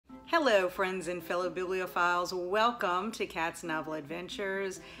Hello friends and fellow bibliophiles, welcome to Cat's Novel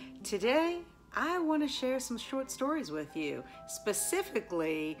Adventures. Today I want to share some short stories with you,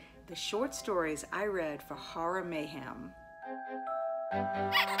 specifically the short stories I read for Horror Mayhem.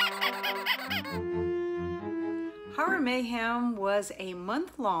 Horror Mayhem was a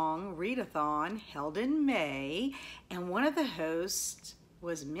month-long readathon held in May, and one of the hosts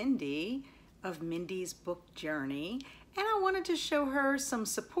was Mindy of Mindy's Book Journey. And I wanted to show her some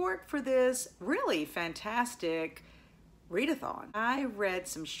support for this really fantastic readathon. I read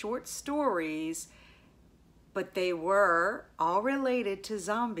some short stories, but they were all related to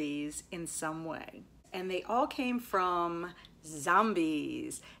zombies in some way. And they all came from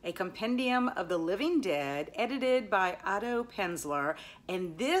Zombies, a compendium of the living dead, edited by Otto Penzler.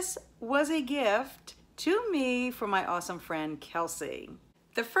 And this was a gift to me from my awesome friend Kelsi.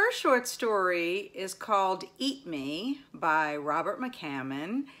 The first short story is called Eat Me by Robert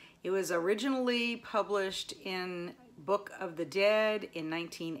McCammon. It was originally published in Book of the Dead in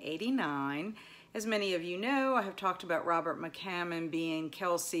 1989. As many of you know, I have talked about Robert McCammon being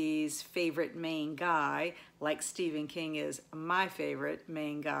Kelsi's favorite main guy, like Stephen King is my favorite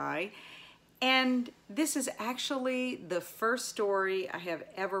main guy. And this is actually the first story I have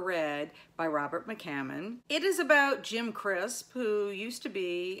ever read by Robert McCammon. It is about Jim Crisp, who used to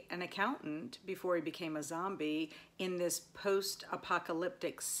be an accountant before he became a zombie in this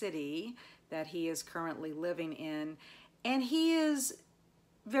post-apocalyptic city that he is currently living in. And he is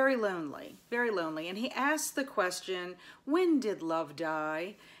very lonely, and he asks the question, when did love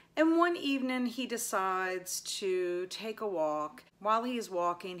die? And one evening he decides to take a walk. While he is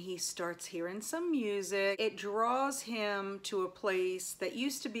walking, he starts hearing some music. It draws him to a place that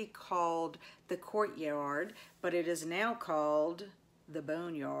used to be called the Courtyard, but it is now called the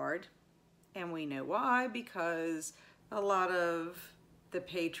Boneyard. And we know why, because a lot of the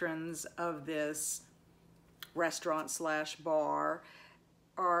patrons of this restaurant slash bar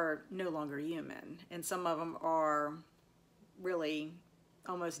are no longer human. And some of them are really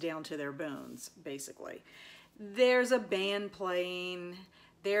almost down to their bones, basically. There's a band playing,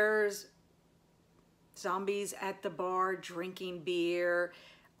 there's zombies at the bar drinking beer.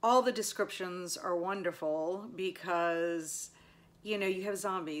 All the descriptions are wonderful because, you know, you have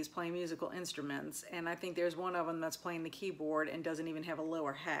zombies playing musical instruments, and I think there's one of them that's playing the keyboard and doesn't even have a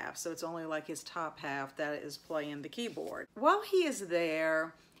lower half, so it's only like his top half that is playing the keyboard. While he is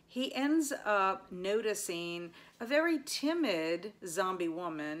there, he ends up noticing a very timid zombie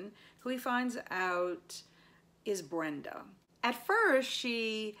woman who he finds out is Brenda. At first,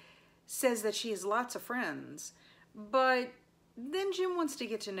 she says that she has lots of friends, but then Jim wants to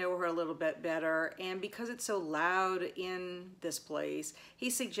get to know her a little bit better, and because it's so loud in this place, he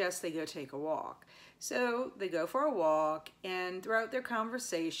suggests they go take a walk. So they go for a walk, and throughout their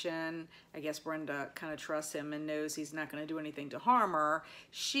conversation, I guess Brenda kind of trusts him and knows he's not going to do anything to harm her.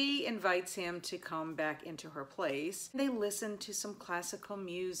 She invites him to come back into her place. They listen to some classical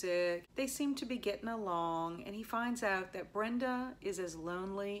music. They seem to be getting along, and he finds out that Brenda is as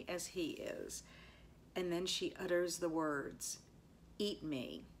lonely as he is. And then she utters the words, "Eat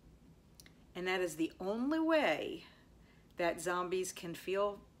me." And that is the only way that zombies can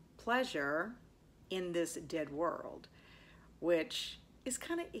feel pleasure in this dead world, which is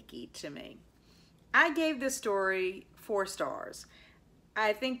kind of icky to me. I gave this story 4 stars.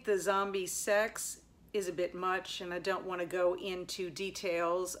 I think the zombie sex is a bit much, and I don't want to go into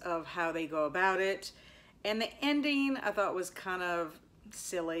details of how they go about it. And the ending I thought was kind of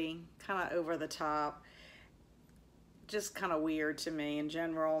silly, kind of over the top, just kind of weird to me in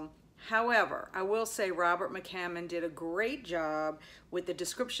general. However, I will say Robert McCammon did a great job with the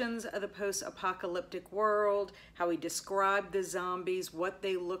descriptions of the post-apocalyptic world, how he described the zombies, what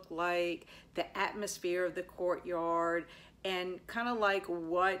they look like, the atmosphere of the courtyard, and kind of like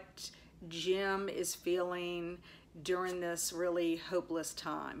what Jim is feeling during this really hopeless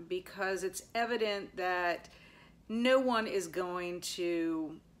time, because it's evident that no one is going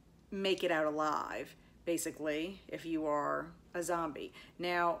to make it out alive, basically, if you are a zombie.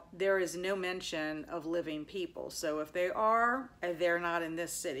 Now, there is no mention of living people, so if they are, they're not in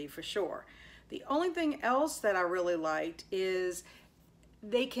this city for sure. The only thing else that I really liked is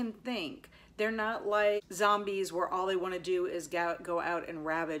they can think. They're not like zombies where all they want to do is go out and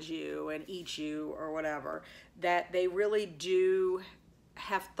ravage you and eat you or whatever. That they really do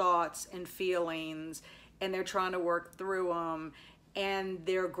have thoughts and feelings, and they're trying to work through them, and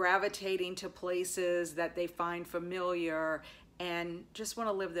they're gravitating to places that they find familiar and just want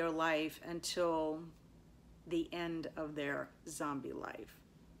to live their life until the end of their zombie life.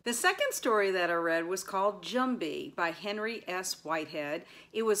 The second story that I read was called Jumbie by Henry S. Whitehead.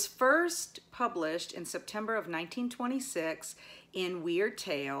 It was first published in September of 1926 in Weird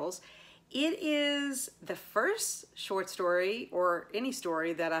Tales. It is the first short story or any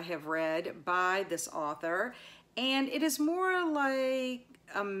story that I have read by this author, and it is more like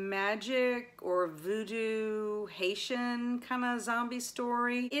a magic or voodoo Haitian kind of zombie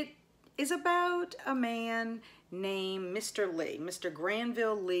story. It is about a man named Mr. Lee, Mr.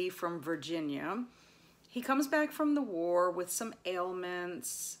 Granville Lee from Virginia. He comes back from the war with some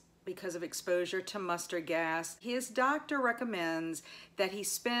ailments because of exposure to mustard gas. His doctor recommends that he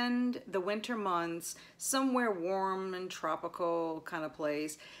spend the winter months somewhere warm and tropical kind of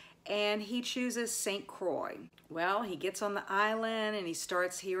place, and he chooses St. Croix. Well, he gets on the island and he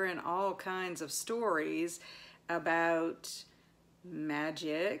starts hearing all kinds of stories about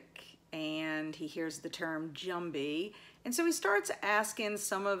magic, and he hears the term Jumbie. And so he starts asking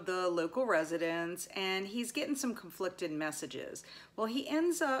some of the local residents, and he's getting some conflicted messages. Well, he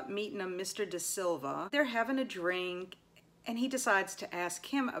ends up meeting a Mr. De Silva. They're having a drink, and he decides to ask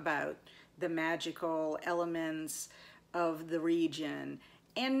him about the magical elements of the region.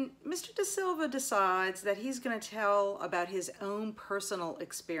 And Mr. De Silva decides that he's going to tell about his own personal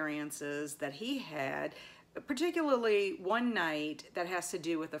experiences that he had, particularly one night that has to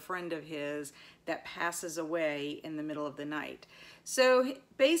do with a friend of his that passes away in the middle of the night. So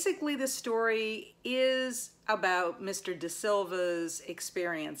basically the story is about Mr. De Silva's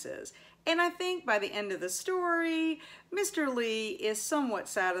experiences. And I think by the end of the story, Mr. Lee is somewhat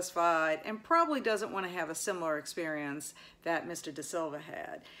satisfied and probably doesn't want to have a similar experience that Mr. De Silva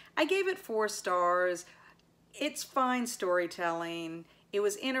had. I gave it 4 stars. It's fine storytelling. It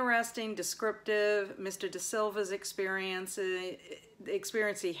was interesting, descriptive. Mr. De Silva's experience, the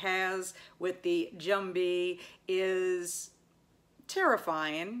experience he has with the Jumbie is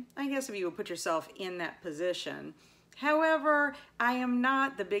terrifying, I guess, if you would put yourself in that position. However, I am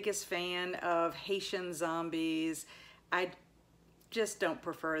not the biggest fan of Haitian zombies. I just don't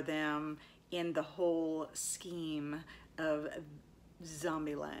prefer them in the whole scheme of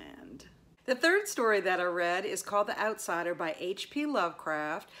Zombieland. The third story that I read is called The Outsider by H.P.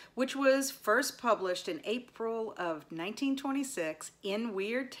 Lovecraft, which was first published in April of 1926 in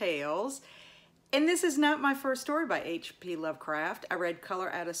Weird Tales. And this is not my first story by H.P. Lovecraft. I read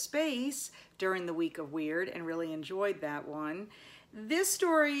Color Out of Space during the week of Weird and really enjoyed that one. This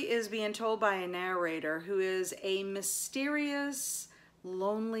story is being told by a narrator who is a mysterious,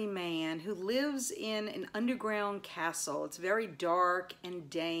 lonely man who lives in an underground castle. It's very dark and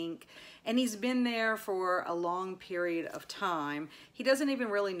dank, and he's been there for a long period of time. He doesn't even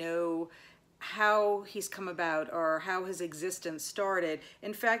really know how he's come about or how his existence started.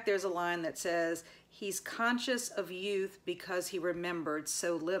 In fact, there's a line that says, he's conscious of youth because he remembered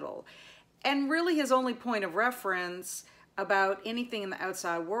so little. And really his only point of reference about anything in the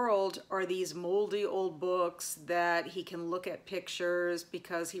outside world are these moldy old books that he can look at pictures,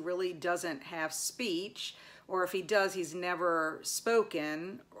 because he really doesn't have speech, or if he does, he's never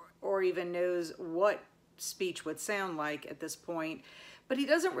spoken or even knows what speech would sound like at this point. But he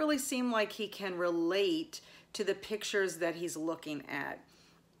doesn't really seem like he can relate to the pictures that he's looking at.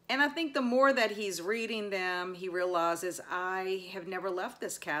 And I think the more that he's reading them, he realizes, I have never left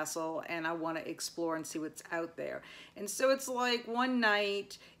this castle and I want to explore and see what's out there. And so it's like one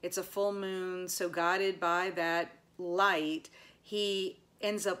night, it's a full moon, so guided by that light, he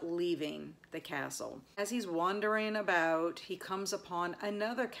ends up leaving the castle. As he's wandering about, he comes upon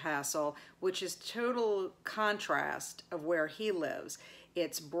another castle, which is total contrast of where he lives.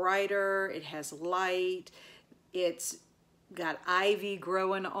 It's brighter, it has light, it's got ivy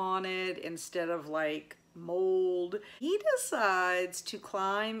growing on it instead of like mold. He decides to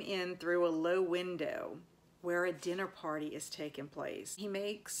climb in through a low window where a dinner party is taking place. He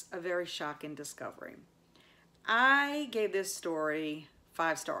makes a very shocking discovery. I gave this story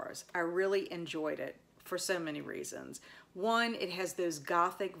 5 stars. I really enjoyed it for so many reasons. One, it has those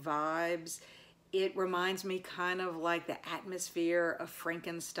gothic vibes. It reminds me kind of like the atmosphere of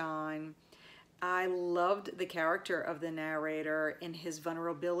Frankenstein. I loved the character of the narrator and his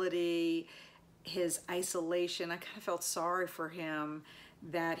vulnerability, his isolation. I kind of felt sorry for him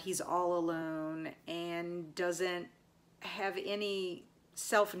that he's all alone and doesn't have any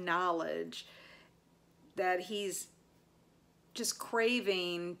self-knowledge, that he's just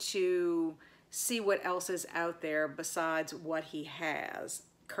craving to see what else is out there besides what he has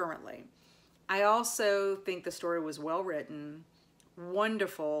currently. I also think the story was well written,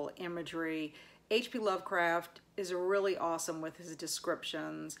 wonderful imagery. H.P. Lovecraft is really awesome with his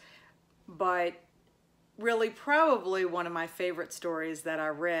descriptions, but really probably one of my favorite stories that I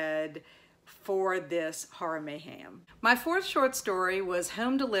read for this Horror Mayhem. My fourth short story was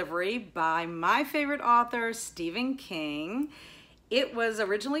Home Delivery by my favorite author, Stephen King. It was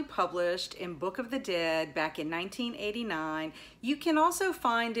originally published in Book of the Dead back in 1989. You can also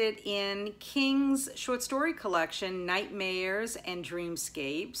find it in King's short story collection, Nightmares and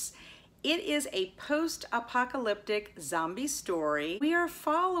Dreamscapes. It is a post-apocalyptic zombie story. We are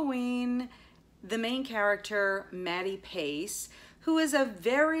following the main character, Maddie Pace, who is a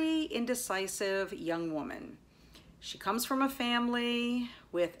very indecisive young woman. She comes from a family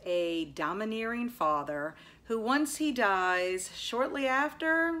with a domineering father who, once he dies, shortly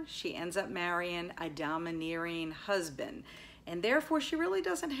after, she ends up marrying a domineering husband. And therefore, she really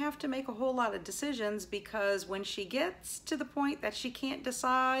doesn't have to make a whole lot of decisions, because when she gets to the point that she can't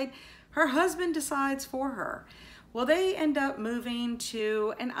decide, her husband decides for her. Well, they end up moving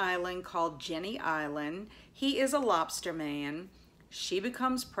to an island called Jenny Island. He is a lobster man. She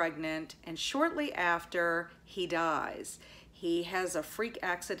becomes pregnant, and shortly after, he dies. He has a freak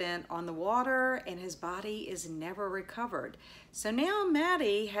accident on the water, and his body is never recovered. So now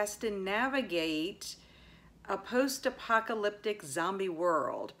Maddie has to navigate a post-apocalyptic zombie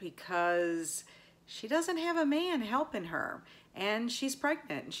world because she doesn't have a man helping her, and she's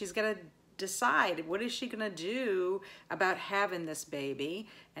pregnant, and she's got to decide what is she going to do about having this baby,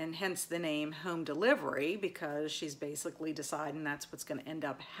 and hence the name Home Delivery, because she's basically deciding that's what's going to end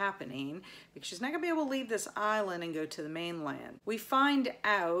up happening, because she's not going to be able to leave this island and go to the mainland. We find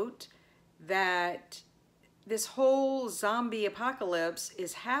out that this whole zombie apocalypse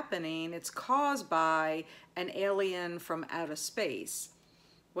is happening. It's caused by an alien from outer space.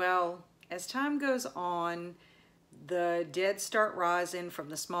 Well, as time goes on, the dead start rising from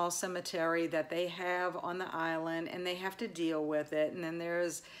the small cemetery that they have on the island, and they have to deal with it. And then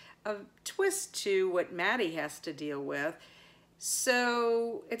there's a twist to what Maddie has to deal with.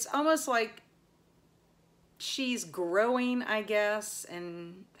 So it's almost like she's growing, I guess,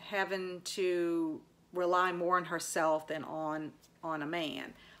 and having to rely more on herself than on a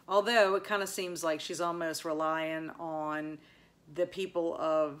man. Although it kind of seems like she's almost relying on the people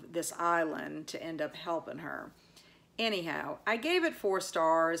of this island to end up helping her. Anyhow, I gave it 4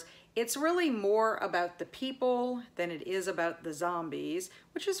 stars. It's really more about the people than it is about the zombies,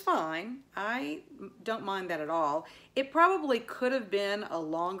 which is fine. I don't mind that at all. It probably could have been a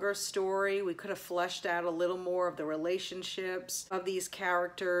longer story. We could have fleshed out a little more of the relationships of these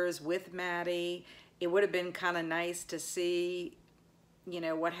characters with Maddie. It would have been kind of nice to see, you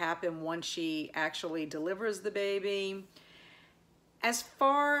know, what happened once she actually delivers the baby. As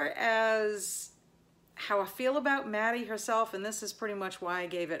far as how I feel about Maddie herself, and this is pretty much why I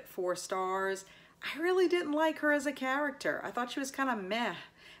gave it 4 stars, I really didn't like her as a character. I thought she was kind of meh.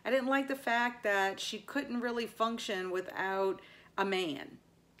 I didn't like the fact that she couldn't really function without a man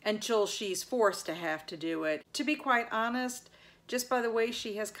until she's forced to have to do it. To be quite honest, just by the way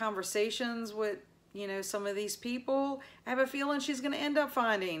she has conversations with, you know, some of these people, I have a feeling she's going to end up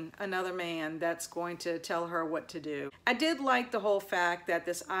finding another man that's going to tell her what to do. I did like the whole fact that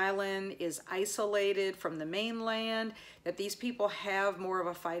this island is isolated from the mainland, that these people have more of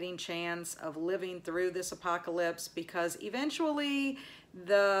a fighting chance of living through this apocalypse, because eventually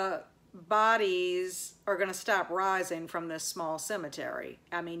the bodies are going to stop rising from this small cemetery.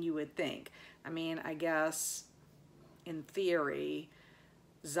 I mean, you would think. I mean, I guess in theory,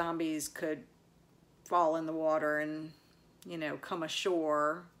 zombies could fall in the water and, you know, come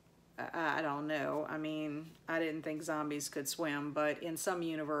ashore. I don't know. I mean, I didn't think zombies could swim, but in some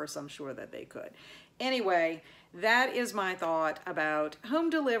universe, I'm sure that they could. Anyway, that is my thought about Home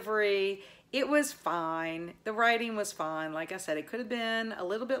Delivery. It was fine. The writing was fine. Like I said, it could have been a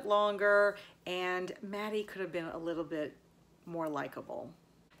little bit longer, and Maddie could have been a little bit more likable.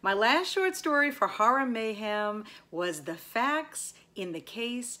 My last short story for Horror Mayhem was The Facts in the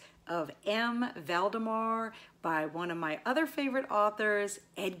Case of M. Valdemar by one of my other favorite authors,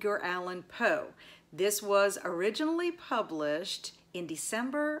 Edgar Allan Poe. This was originally published in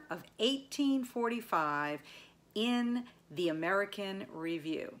December of 1845 in the American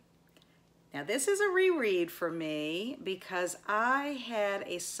Review. Now this is a reread for me because I had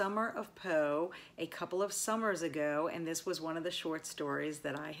a Summer of Poe a couple of summers ago, and this was one of the short stories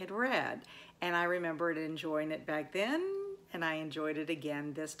that I had read. And I remembered enjoying it back then, and I enjoyed it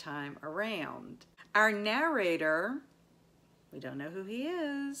again this time around. Our narrator, we don't know who he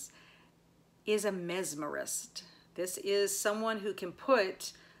is a mesmerist. This is someone who can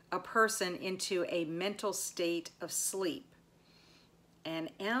put a person into a mental state of sleep. And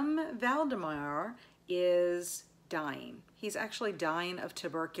M. Valdemar is dying. He's actually dying of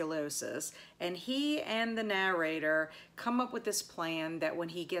tuberculosis, and he and the narrator come up with this plan that when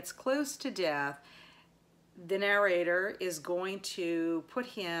he gets close to death, the narrator is going to put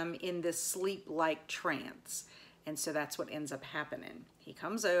him in this sleep-like trance. And so that's what ends up happening. He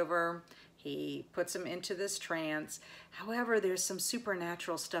comes over, he puts him into this trance. However, there's some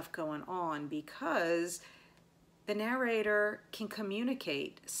supernatural stuff going on because the narrator can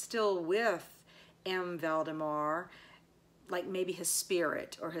communicate still with Valdemar, like maybe his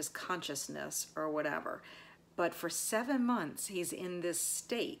spirit or his consciousness or whatever. But for 7 months, he's in this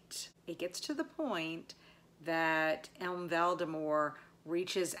state. It gets to the point that Valdemar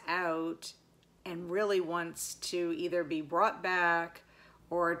reaches out and really wants to either be brought back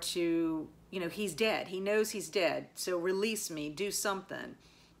or to, you know, he's dead. He knows he's dead. So release me, do something.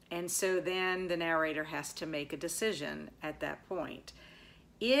 And so then the narrator has to make a decision at that point.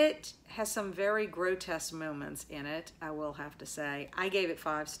 It has some very grotesque moments in it, I will have to say. I gave it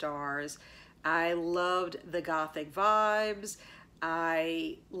 5 stars. I loved the gothic vibes.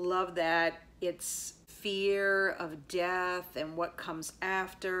 I love that it's fear of death and what comes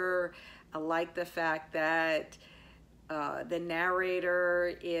after. I like the fact that the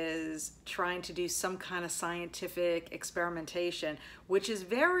narrator is trying to do some kind of scientific experimentation, which is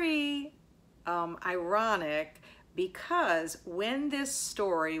very ironic because when this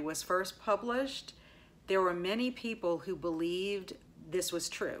story was first published, there were many people who believed this was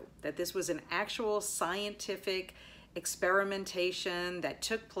true, that this was an actual scientific experimentation that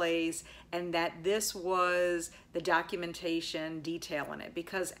took place and that this was the documentation detailing it.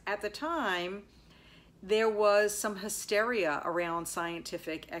 Because at the time, there was some hysteria around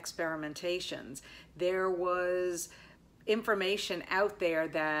scientific experimentations. There was information out there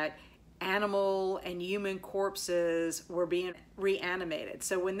that animal and human corpses were being reanimated.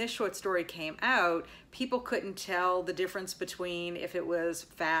 So when this short story came out, people couldn't tell the difference between if it was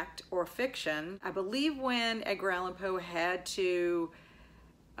fact or fiction. I believe when Edgar Allan Poe had to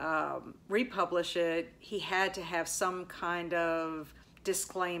republish it, he had to have some kind of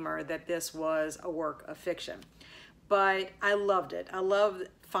disclaimer that this was a work of fiction. But I loved it. I loved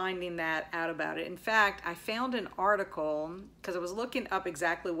finding that out about it. In fact, I found an article because I was looking up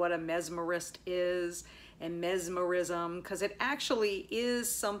exactly what a mesmerist is and mesmerism, because it actually is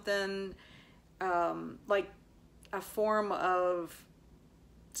something like a form of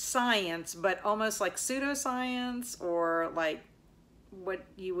science, but almost like pseudoscience or like what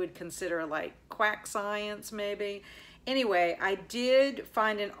you would consider like quack science maybe. Anyway, I did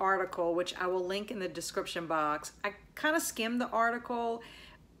find an article, which I will link in the description box. I kind of skimmed the article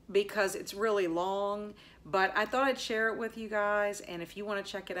because it's really long, but I thought I'd share it with you guys. And if you want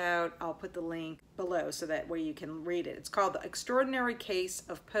to check it out, I'll put the link below so that way you can read it. It's called The Extraordinary Case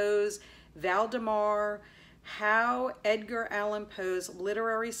of Poe's Valdemar, How Edgar Allan Poe's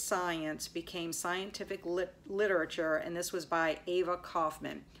Literary Science Became Scientific Literature, and this was by Ava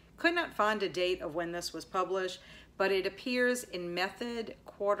Kaufman. Could not find a date of when this was published, but it appears in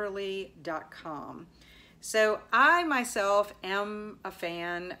methodquarterly.com. So I myself am a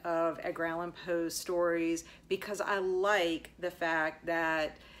fan of Edgar Allan Poe's stories because I like the fact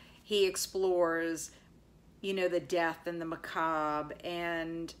that he explores, you know, the death and the macabre,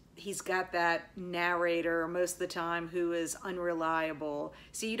 and he's got that narrator most of the time who is unreliable.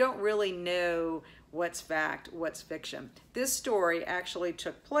 So you don't really know what's fact, what's fiction. This story actually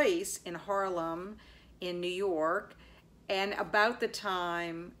took place in Harlem in New York, and about the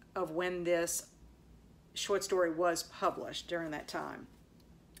time of when this short story was published during that time.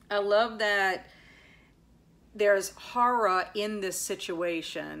 I love that there's horror in this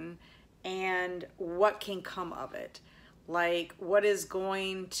situation and what can come of it. Like, what is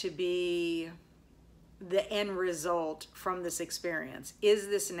going to be the end result from this experience? Is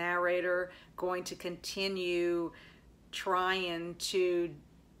this narrator going to continue trying to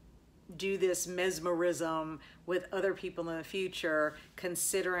do this mesmerism with other people in the future,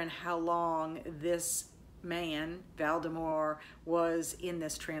 considering how long this man, Valdemar, was in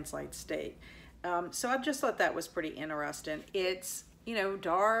this trance-like state? So I just thought that was pretty interesting. It's, you know,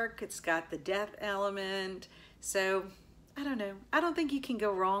 dark, it's got the death element, so I don't know. I don't think you can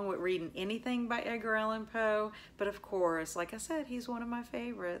go wrong with reading anything by Edgar Allan Poe, but of course, like I said, he's one of my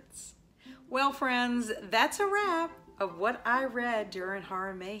favorites. Well, friends, that's a wrap of what I read during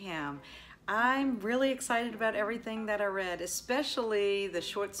Horror Mayhem. I'm really excited about everything that I read, especially the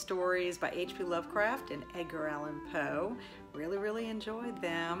short stories by H.P. Lovecraft and Edgar Allan Poe. Really enjoyed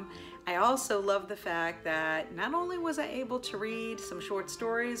them. I also love the fact that not only was I able to read some short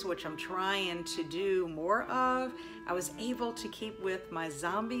stories, which I'm trying to do more of, I was able to keep with my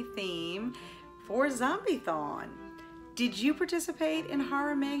zombie theme for Zombiethon. Did you participate in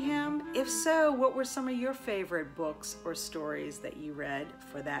Horror Mayhem? If so, what were some of your favorite books or stories that you read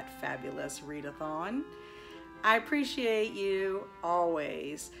for that fabulous readathon? I appreciate you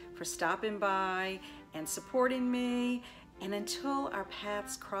always for stopping by and supporting me. And until our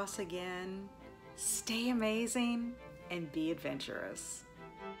paths cross again, stay amazing and be adventurous.